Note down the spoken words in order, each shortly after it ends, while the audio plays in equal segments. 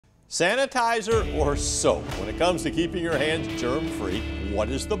Sanitizer or soap? When it comes to keeping your hands germ-free, what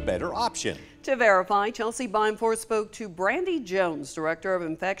is the better option? To verify, Chelsea Bimeford spoke to Brandy Jones, Director of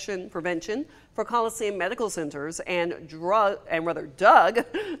Infection Prevention for Coliseum Medical Centers, and dug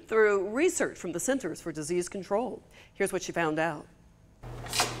through research from the Centers for Disease Control. Here's what she found out.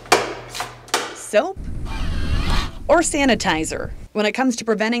 Soap or sanitizer? When it comes to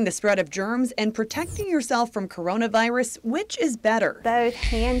preventing the spread of germs and protecting yourself from coronavirus, which is better? Both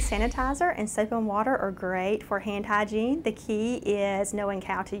hand sanitizer and soap and water are great for hand hygiene. The key is knowing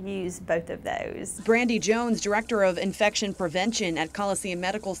how to use both of those. Brandy Jones, Director of Infection Prevention at Coliseum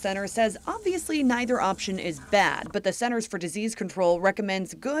Medical Center, says obviously neither option is bad, but the Centers for Disease Control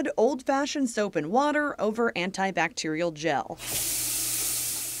recommends good old-fashioned soap and water over antibacterial gel.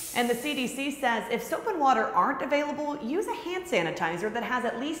 And the CDC says if soap and water aren't available, use a hand sanitizer that has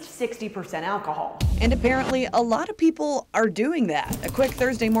at least 60% alcohol. And apparently a lot of people are doing that. A quick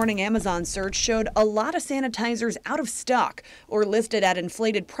Thursday morning Amazon search showed a lot of sanitizers out of stock or listed at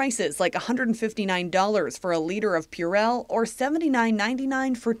inflated prices like $159 for a liter of Purell or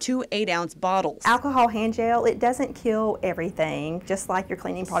 $79.99 for 2 8-ounce bottles. Alcohol hand gel, it doesn't kill everything, just like your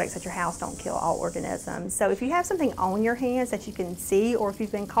cleaning products at your house don't kill all organisms. So if you have something on your hands that you can see, or if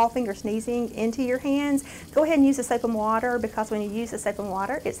you've been coughing or sneezing into your hands, go ahead and use the soap and water, because when you use the soap and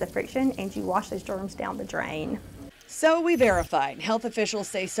water, it's the friction and you wash those germs down the drain. So we verified. Health officials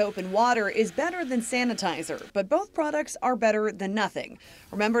say soap and water is better than sanitizer, but both products are better than nothing.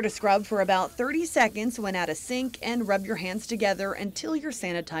 Remember to scrub for about 30 seconds when at a sink and rub your hands together until your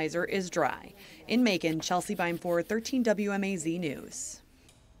sanitizer is dry. In Macon, Chelsea Bimeford, 13 WMAZ News.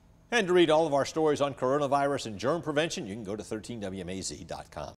 And to read all of our stories on coronavirus and germ prevention, you can go to 13WMAZ.com.